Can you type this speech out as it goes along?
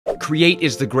Create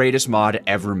is the greatest mod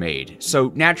ever made,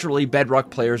 so naturally Bedrock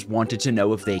players wanted to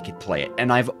know if they could play it,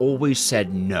 and I've always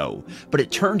said no. But it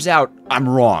turns out I'm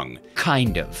wrong.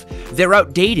 Kind of. They're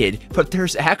outdated, but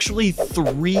there's actually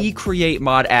 3 Create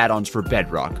Mod add-ons for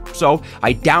Bedrock. So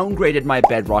I downgraded my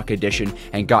Bedrock edition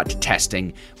and got to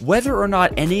testing whether or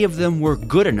not any of them were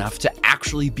good enough to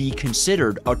actually be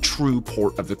considered a true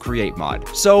port of the Create Mod.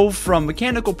 So from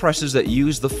mechanical presses that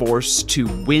use the force to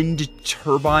wind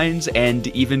turbines and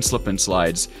even slip and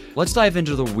slides, let's dive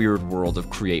into the weird world of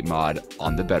Create Mod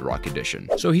on the Bedrock edition.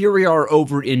 So here we are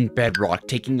over in Bedrock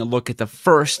taking a look at the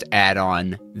first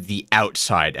add-on, the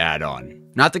Outside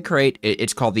add-on. Not the Create,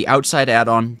 it's called the Outside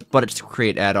add-on, but it's the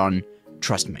Create add-on.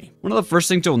 Trust me. One of the first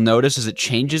things you'll notice is it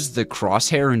changes the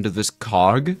crosshair into this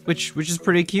cog, which is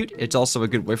pretty cute. It's also a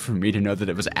good way for me to know that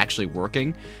it was actually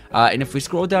working. And if we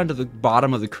scroll down to the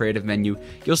bottom of the creative menu,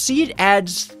 you'll see it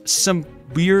adds some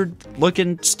weird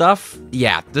looking stuff.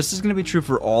 Yeah, this is going to be true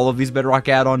for all of these Bedrock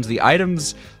add-ons. The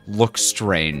items look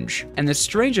strange. And the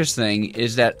strangest thing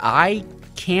is that I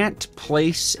can't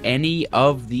place any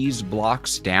of these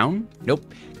blocks down.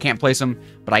 Nope, can't place them,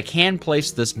 but I can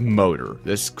place this motor,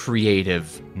 this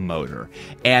creative motor.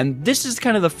 And this is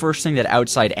kind of the first thing that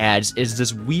Outside adds, is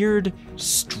this weird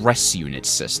stress unit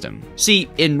system. See,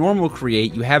 in normal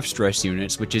Create, you have stress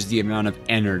units, which is the amount of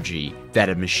energy that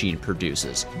a machine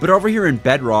produces. But over here in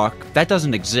Bedrock, that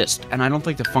doesn't exist, and I don't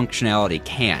think the functionality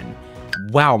can.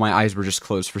 Wow, my eyes were just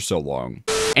closed for so long.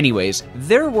 Anyways,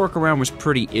 their workaround was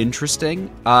pretty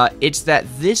interesting. It's that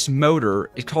this motor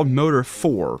is called motor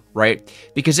 4, right?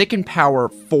 Because it can power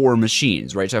 4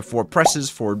 machines, right? So 4 presses,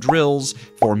 4 drills,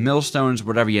 4 millstones,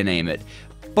 whatever you name it.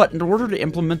 But in order to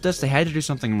implement this, they had to do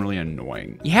something really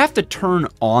annoying. You have to turn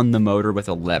on the motor with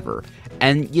a lever,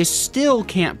 and you still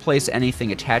can't place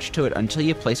anything attached to it until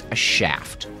you place a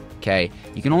shaft. Okay,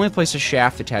 you can only place a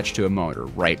shaft attached to a motor,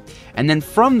 right? And then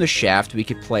from the shaft, we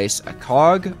could place a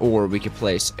cog, or we could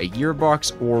place a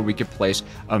gearbox, or we could place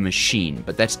a machine,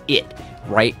 but that's it,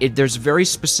 right? There's very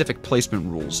specific placement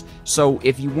rules. So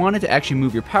if you wanted to actually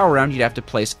move your power around, you'd have to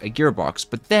place a gearbox.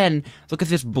 But then, look at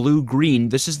this blue-green,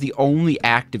 this is the only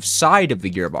active side of the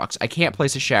gearbox. I can't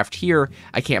place a shaft here,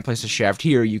 I can't place a shaft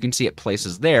here, you can see it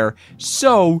places there.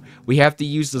 So, we have to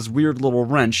use this weird little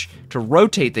wrench to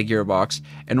rotate the gearbox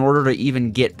in order to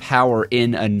even get power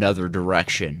in another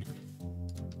direction.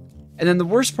 And then the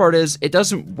worst part is, it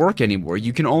doesn't work anymore.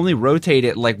 You can only rotate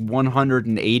it like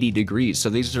 180 degrees. So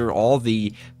these are all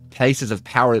the places of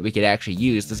power that we could actually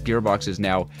use. This gearbox is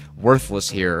now worthless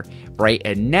here, right?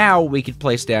 And now we could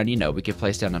place down, you know, we could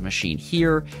place down a machine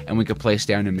here, and we could place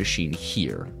down a machine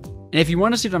here. And if you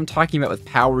want to see what I'm talking about with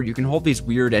power, you can hold these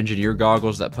weird engineer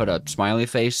goggles that put a smiley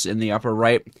face in the upper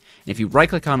right. And if you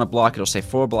right-click on a block, it'll say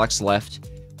 4 blocks left.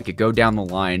 We could go down the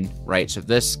line, right? So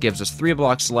this gives us 3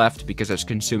 blocks left because it's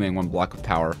consuming 1 block of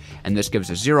power, and this gives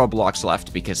us 0 blocks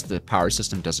left because the power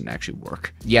system doesn't actually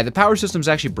work. Yeah, the power system's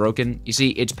actually broken. You see,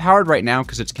 it's powered right now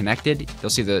because it's connected.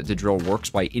 You'll see the drill works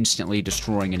by instantly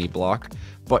destroying any block.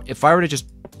 But if I were to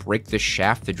just break this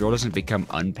shaft, the drill doesn't become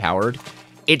unpowered.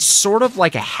 It's sort of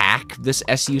like a hack, this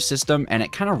SU system, and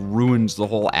it kind of ruins the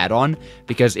whole add-on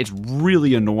because it's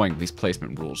really annoying, these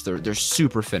placement rules. They're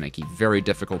super finicky, very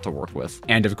difficult to work with.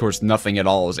 And of course, nothing at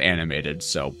all is animated,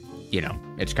 so, you know,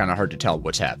 it's kind of hard to tell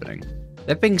what's happening.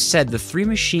 That being said, the 3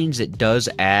 machines it does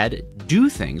add do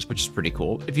things, which is pretty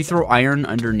cool. If you throw iron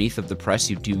underneath of the press,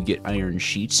 you do get iron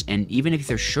sheets, and even if you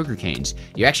throw sugar canes,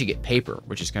 you actually get paper,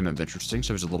 which is kind of interesting,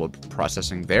 so there's a little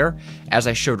processing there. As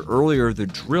I showed earlier, the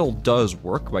drill does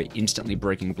work by instantly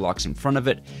breaking blocks in front of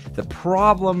it. The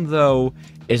problem, though,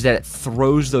 is that it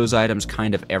throws those items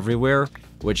kind of everywhere,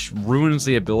 which ruins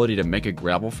the ability to make a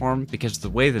gravel farm, because the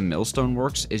way the millstone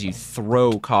works is you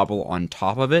throw cobble on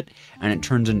top of it, and it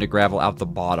turns into gravel out the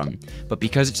bottom. But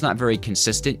because it's not very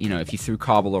consistent, you know, if you threw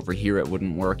cobble over here, it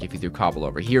wouldn't work. If you threw cobble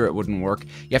over here, it wouldn't work.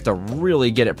 You have to really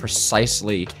get it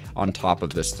precisely on top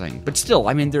of this thing. But still,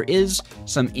 I mean, there is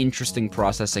some interesting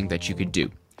processing that you could do.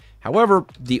 However,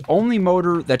 the only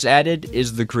motor that's added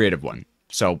is the creative one.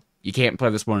 So you can't play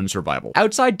this one in survival.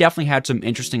 Outside definitely had some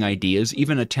interesting ideas,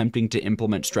 even attempting to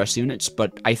implement stress units,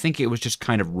 but I think it was just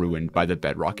kind of ruined by the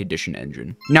Bedrock Edition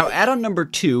engine. Now, add-on number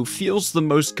 2 feels the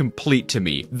most complete to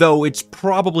me, though it's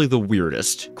probably the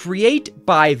weirdest. Create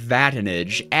by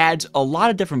Vatanage adds a lot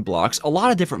of different blocks, a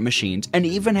lot of different machines, and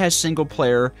even has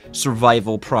single-player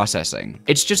survival processing.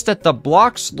 It's just that the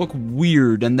blocks look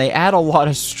weird, and they add a lot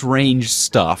of strange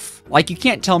stuff. stuff. Like, you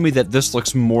can't tell me that this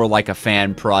looks more like a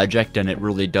fan project than it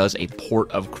really does a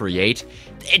port of Create.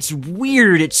 It's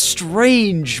weird, it's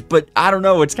strange, but I don't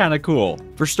know, it's kind of cool.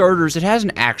 For starters, it has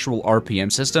an actual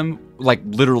RPM system, like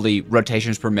literally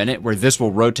rotations per minute, where this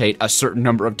will rotate a certain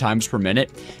number of times per minute,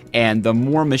 and the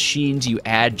more machines you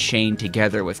add chain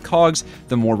together with cogs,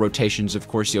 the more rotations, of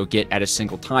course, you'll get at a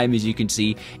single time, as you can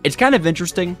see. It's kind of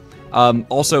interesting.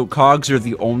 Also, cogs are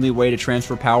the only way to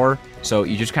transfer power, so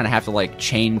you just kind of have to, like,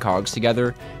 chain cogs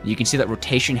together. You can see that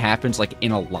rotation happens, like,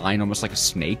 in a line, almost like a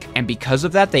snake. And because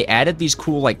of that, they added these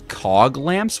cool, like, cog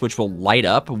lamps, which will light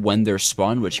up when they're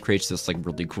spun, which creates this, like,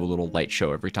 really cool little light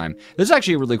show every time. This is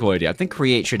actually a really cool idea. I think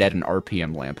Create should add an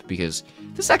RPM lamp, because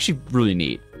this is actually really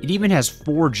neat. It even has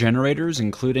 4 generators,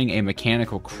 including a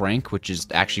mechanical crank, which is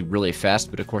actually really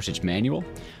fast, but of course it's manual.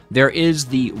 There is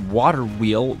the water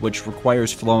wheel, which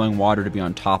requires flowing water to be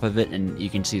on top of it, and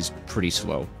you can see it's pretty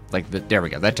slow. Like, there we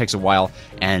go, that takes a while,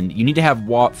 and you need to have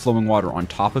flowing water on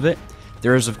top of it.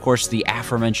 There is, of course, the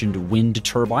aforementioned wind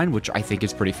turbine, which I think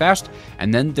is pretty fast,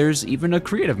 and then there's even a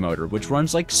creative motor, which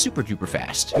runs, like, super duper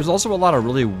fast. There's also a lot of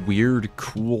really weird,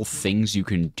 cool things you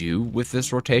can do with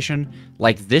this rotation.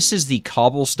 Like, this is the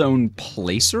cobblestone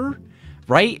placer,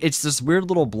 right? It's this weird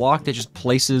little block that just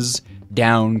places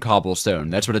down cobblestone.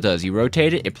 That's what it does. You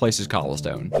rotate it, it places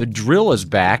cobblestone. The drill is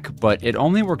back, but it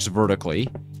only works vertically.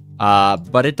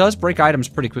 But it does break items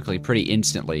pretty quickly, pretty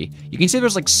instantly. You can see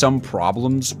there's like some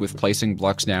problems with placing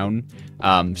blocks down.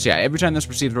 So yeah, every time this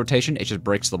receives rotation, it just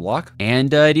breaks the block.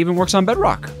 And it even works on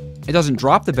Bedrock. It doesn't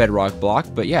drop the Bedrock block,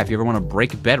 but yeah, if you ever want to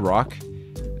break Bedrock,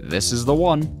 this is the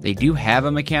one. They do have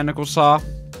a mechanical saw,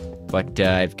 but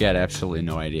I've got absolutely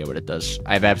no idea what it does.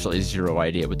 I have absolutely zero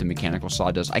idea what the mechanical saw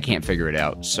does. I can't figure it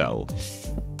out, so...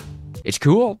 It's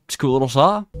cool. It's a cool little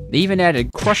saw. They even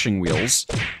added crushing wheels.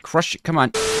 Come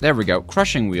on. There we go.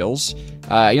 Crushing wheels.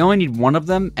 You only need one of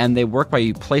them, and they work by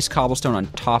you place cobblestone on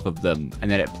top of them,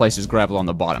 and then it places gravel on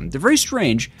the bottom. They're very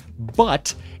strange,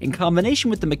 but in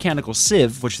combination with the mechanical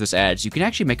sieve, which this adds, you can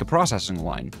actually make a processing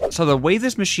line. So the way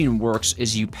this machine works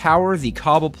is you power the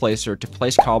cobble placer to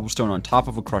place cobblestone on top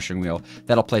of a crushing wheel.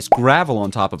 That'll place gravel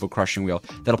on top of a crushing wheel.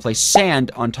 That'll place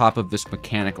sand on top of this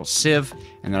mechanical sieve,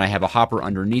 and then I have a hopper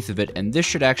underneath of it, and this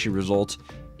should actually result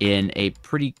in a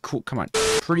pretty cool,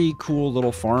 pretty cool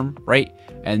little farm, right?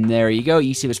 And there you go,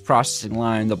 you see this processing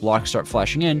line, the blocks start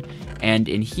flashing in, and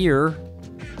in here,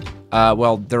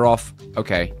 well, they're off,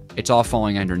 okay, it's all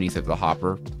falling underneath of the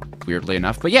hopper, weirdly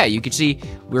enough. But yeah, you can see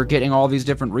we're getting all these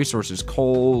different resources: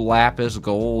 coal, lapis,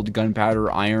 gold,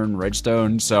 gunpowder, iron,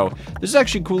 redstone. So this is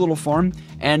actually a cool little farm,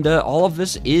 and all of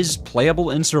this is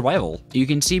playable in survival. You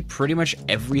can see pretty much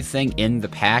everything in the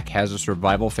pack has a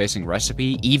survival facing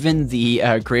recipe, even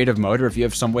the creative motor if you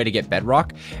have some way to get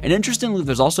Bedrock. And interestingly,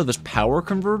 there's also this power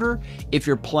converter. If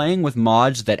you're playing with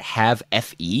mods that have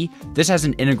FE, this has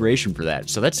an integration for that,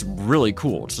 so that's really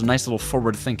cool. It's a nice little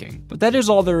forward thinking. But that is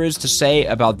all there is to say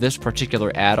about this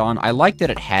particular add-on. I like that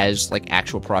it has like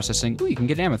actual processing. Ooh, you can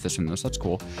get amethyst from this, that's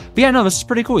cool. But yeah, no, this is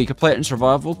pretty cool. You could play it in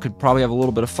survival, could probably have a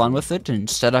little bit of fun with it, and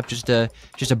set up just a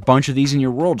bunch of these in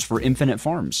your worlds for infinite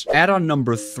farms. Add-on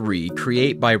number 3,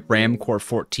 Create by Ramcore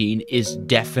 14, is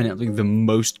definitely the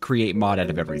most Create mod out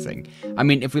of everything. I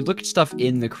mean, if we look at stuff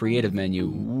in the creative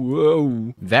menu,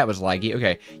 whoa, that was laggy.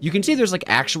 Okay, you can see there's like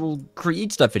actual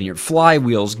Create stuff in here.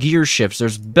 Flywheels, gear shifts,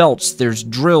 there's belts, there's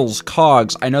drills,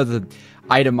 cogs. I know the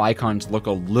item icons look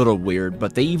a little weird,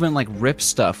 but they even like rip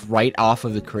stuff right off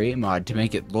of the Create mod to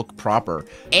make it look proper.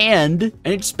 And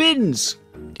it spins!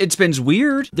 It spins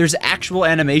weird. There's actual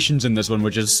animations in this one,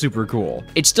 which is super cool.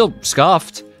 It's still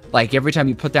scuffed. Like every time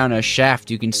you put down a shaft,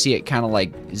 you can see it kind of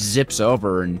like zips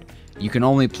over, and you can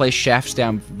only place shafts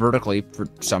down vertically for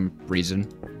some reason.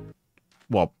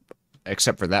 Well,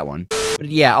 except for that one. But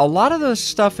yeah, a lot of the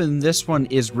stuff in this one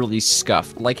is really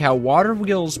scuffed. Like how water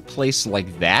wheels place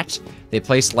like that. They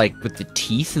place like with the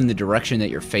teeth in the direction that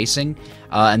you're facing.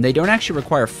 And they don't actually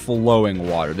require flowing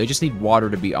water. They just need water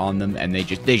to be on them, and they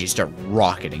just start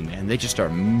rocketing, man. They just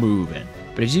start moving.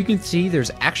 But as you can see,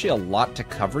 there's actually a lot to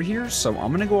cover here, so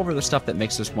I'm gonna go over the stuff that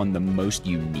makes this one the most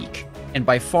unique. And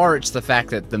by far, it's the fact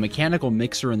that the mechanical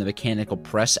mixer and the mechanical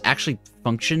press actually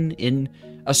function in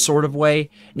a sort of way.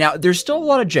 Now, there's still a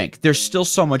lot of jank. There's still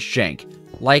so much jank.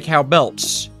 Like how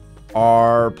belts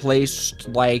are placed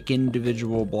like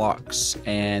individual blocks,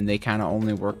 and they kind of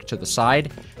only work to the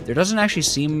side. There doesn't actually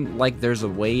seem like there's a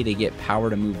way to get power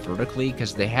to move vertically,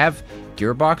 because they have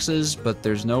gearboxes, but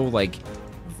there's no, like,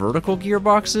 vertical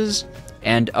gearboxes.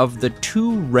 And of the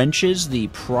 2 wrenches, the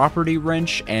property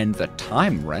wrench and the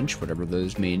time wrench, whatever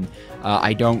those mean,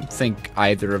 I don't think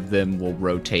either of them will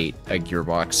rotate a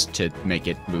gearbox to make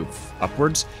it move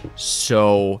upwards.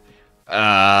 So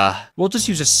We'll just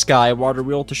use a sky water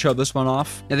wheel to show this one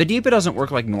off. Now, the depot doesn't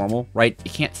work like normal, right?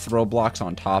 You can't throw blocks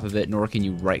on top of it, nor can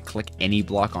you right-click any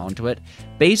block onto it.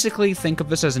 Basically, think of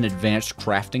this as an advanced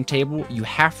crafting table. You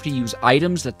have to use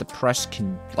items that the press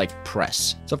can, like,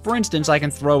 press. So, for instance, I can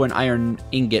throw an iron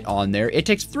ingot on there. It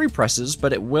takes 3 presses,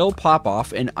 but it will pop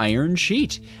off an iron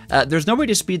sheet. There's no way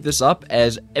to speed this up,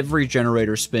 as every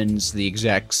generator spins the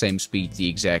exact same speed, the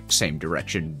exact same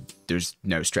direction. There's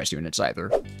no stress units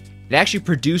either. It actually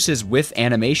produces with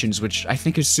animations, which I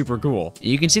think is super cool.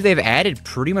 You can see they've added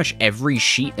pretty much every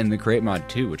sheet in the Create mod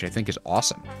too, which I think is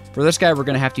awesome. For this guy, we're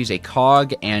going to have to use a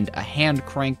cog and a hand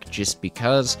crank just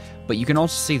because, but you can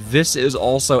also see this is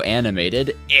also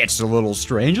animated. It's a little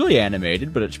strangely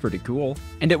animated, but it's pretty cool.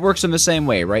 And it works in the same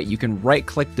way, right? You can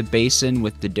right-click the basin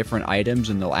with the different items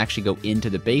and they'll actually go into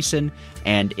the basin,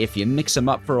 and if you mix them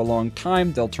up for a long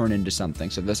time, they'll turn into something.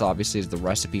 So this obviously is the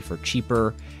recipe for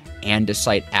cheaper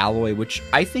andesite alloy, which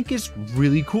I think is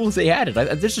really cool if they added.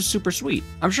 This is super sweet.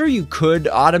 I'm sure you could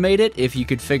automate it if you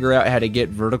could figure out how to get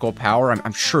vertical power.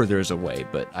 I'm sure there's a way,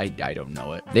 but I don't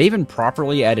know it. They even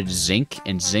properly added zinc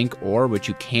and zinc ore, which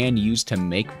you can use to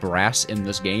make brass in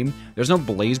this game. There's no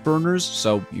blaze burners,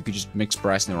 so you could just mix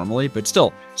brass normally, but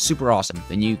still super awesome.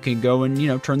 Then you can go and, you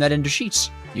know, turn that into sheets.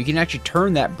 You can actually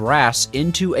turn that brass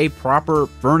into a proper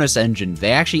furnace engine.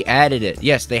 They actually added it.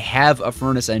 Yes, they have a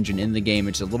furnace engine in the game.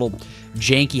 It's a little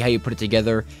janky how you put it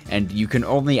together, and you can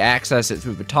only access it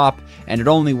through the top, and it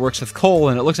only works with coal,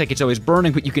 and it looks like it's always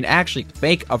burning, but you can actually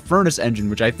make a furnace engine,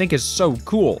 which I think is so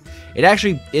cool. It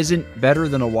actually isn't better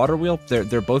than a water wheel.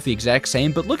 They're both the exact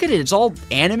same, but look at it. It's all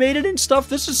animated and stuff.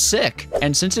 This is sick.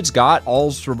 And since it's got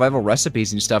all survival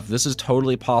recipes and stuff, this is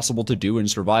totally possible to do in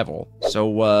survival.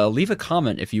 So leave a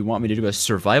comment if you want me to do a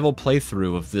survival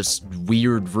playthrough of this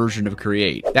weird version of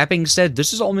Create. That being said,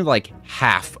 this is only like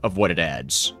half of what it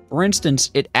adds. For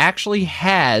instance, it actually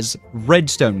has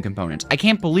redstone components. I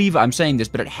can't believe I'm saying this,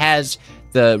 but it has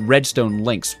the redstone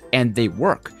links, and they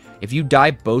work. If you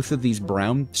dye both of these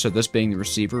brown, so this being the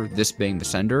receiver, this being the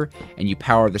sender, and you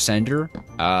power the sender,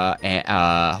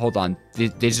 hold on,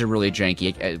 these are really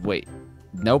janky. Wait.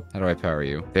 Nope. How do I power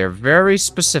you? They're very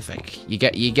specific. You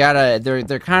gotta.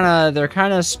 They're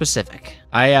kind of specific.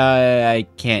 I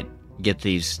can't get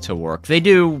these to work. They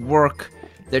do work.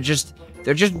 They're just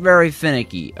very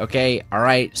finicky. Okay. All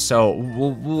right. So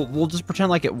we'll just pretend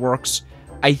like it works.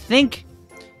 I think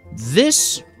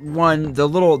this one, the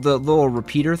little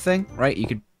repeater thing, right? You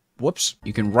could. Whoops.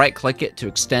 You can right click it to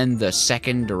extend the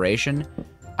second duration.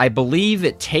 I believe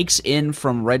it takes in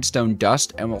from redstone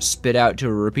dust and will spit out to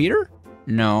a repeater.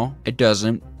 No, it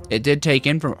doesn't. It did take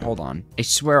in from... Hold on. I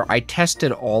swear, I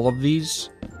tested all of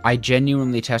these. I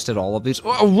genuinely tested all of these.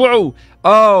 Oh, whoa!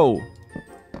 Oh!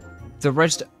 The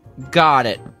redstone... Got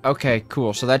it. Okay,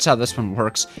 cool. So that's how this one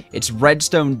works. It's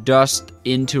redstone dust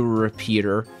into a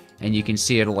repeater, and you can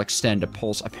see it'll extend a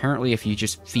pulse. Apparently, if you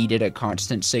just feed it a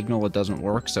constant signal, it doesn't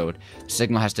work, so the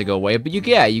signal has to go away. But you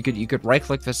could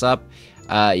right-click this up.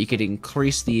 You could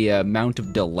increase the amount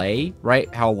of delay,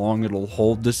 right? How long it'll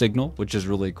hold the signal, which is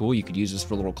really cool. You could use this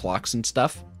for little clocks and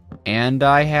stuff. And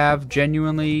I have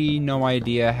genuinely no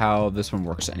idea how this one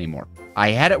works anymore. I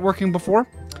had it working before.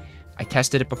 I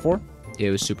tested it before.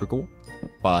 It was super cool.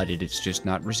 But it is just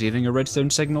not receiving a redstone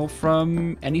signal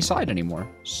from any side anymore.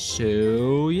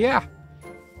 So, yeah.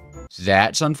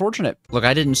 That's unfortunate. Look,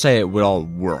 I didn't say it will all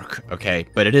work, okay?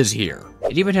 But it is here.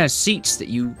 It even has seats that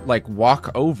you, like,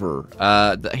 walk over.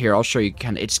 Here, I'll show you.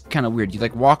 It's kind of weird. You,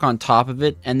 like, walk on top of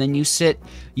it, and then you sit.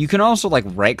 You can also, like,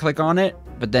 right-click on it,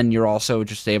 but then you're also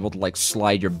just able to, like,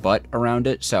 slide your butt around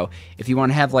it. So, if you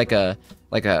want to have,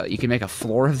 you can make a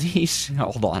floor of these.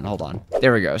 Hold on.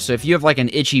 There we go. So, if you have, like, an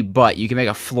itchy butt, you can make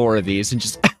a floor of these and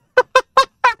just...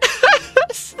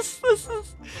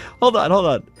 Hold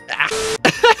on.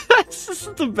 This is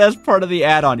the best part of the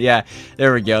add-on. Yeah,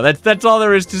 there we go. That's all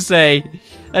there is to say.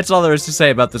 That's all there is to say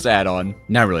about this add-on.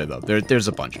 Not really, though. There's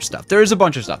a bunch of stuff. There's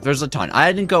a ton.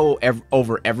 I didn't go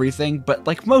over everything, but,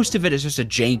 like, most of it is just a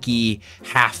janky,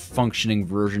 half-functioning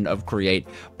version of Create.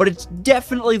 But it's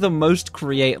definitely the most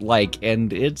Create-like,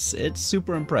 and it's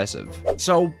super impressive.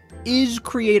 So, is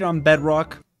Create on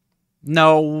Bedrock?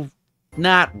 No,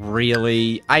 not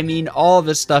really. I mean, all of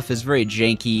this stuff is very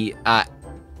janky.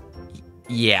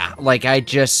 Yeah, like, I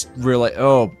just really...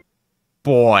 Oh,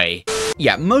 boy.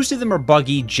 Yeah, most of them are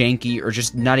buggy, janky, or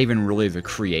just not even really the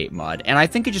Create mod. And I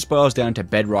think it just boils down to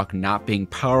Bedrock not being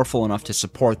powerful enough to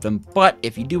support them. But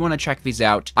if you do want to check these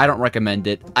out, I don't recommend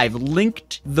it. I've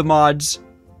linked the mods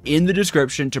in the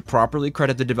description to properly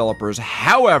credit the developers.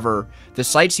 However, the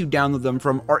sites you download them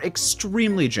from are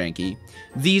extremely janky.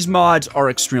 These mods are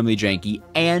extremely janky,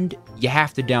 and you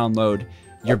have to download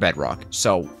your Bedrock.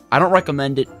 So I don't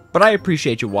recommend it, but I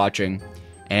appreciate you watching.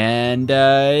 And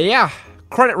yeah,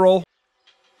 credit roll.